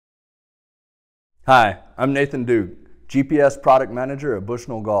Hi, I'm Nathan Duke, GPS Product Manager at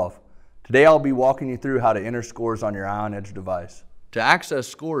Bushnell Golf. Today I'll be walking you through how to enter scores on your Ion Edge device. To access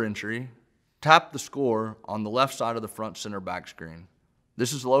score entry, tap the score on the left side of the front center back screen.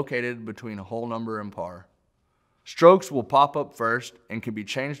 This is located between a hole number and par. Strokes will pop up first and can be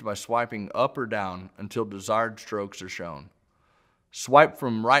changed by swiping up or down until desired strokes are shown. Swipe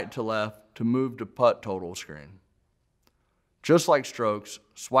from right to left to move to putt total screen. Just like strokes,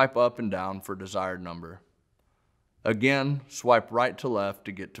 swipe up and down for desired number. Again, swipe right to left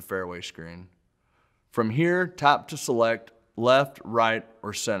to get to fairway screen. From here, tap to select left, right,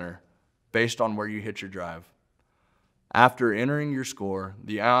 or center based on where you hit your drive. After entering your score,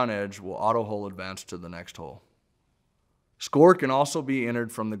 the Ion Edge will auto-hole advance to the next hole. Score can also be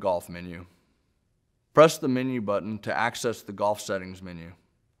entered from the golf menu. Press the menu button to access the golf settings menu.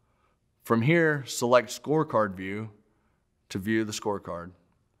 From here, select Scorecard view to view the scorecard.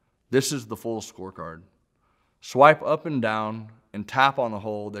 This is the full scorecard. Swipe up and down and tap on the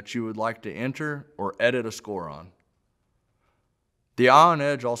hole that you would like to enter or edit a score on. The Ion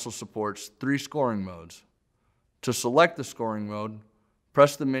Edge also supports 3 scoring modes. To select the scoring mode,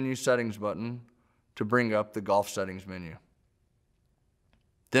 press the menu settings button to bring up the golf settings menu.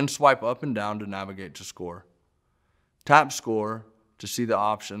 Then swipe up and down to navigate to score. Tap score to see the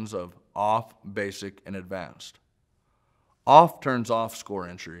options of off, basic, and advanced. Off turns off score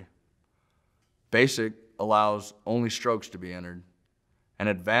entry. Basic allows only strokes to be entered, and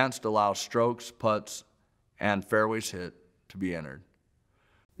advanced allows strokes, putts, and fairways hit to be entered.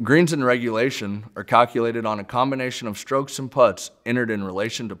 Greens in regulation are calculated on a combination of strokes and putts entered in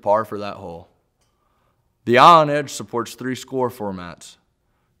relation to par for that hole. The Ion Edge supports 3 score formats.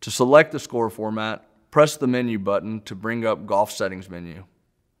 To select the score format, press the menu button to bring up golf settings menu.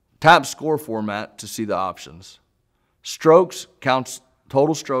 Tap score format to see the options. Strokes counts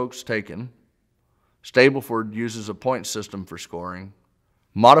total strokes taken. Stableford uses a point system for scoring.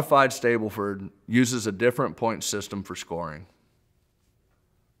 Modified Stableford uses a different point system for scoring.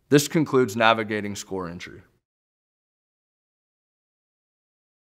 This concludes navigating score entry.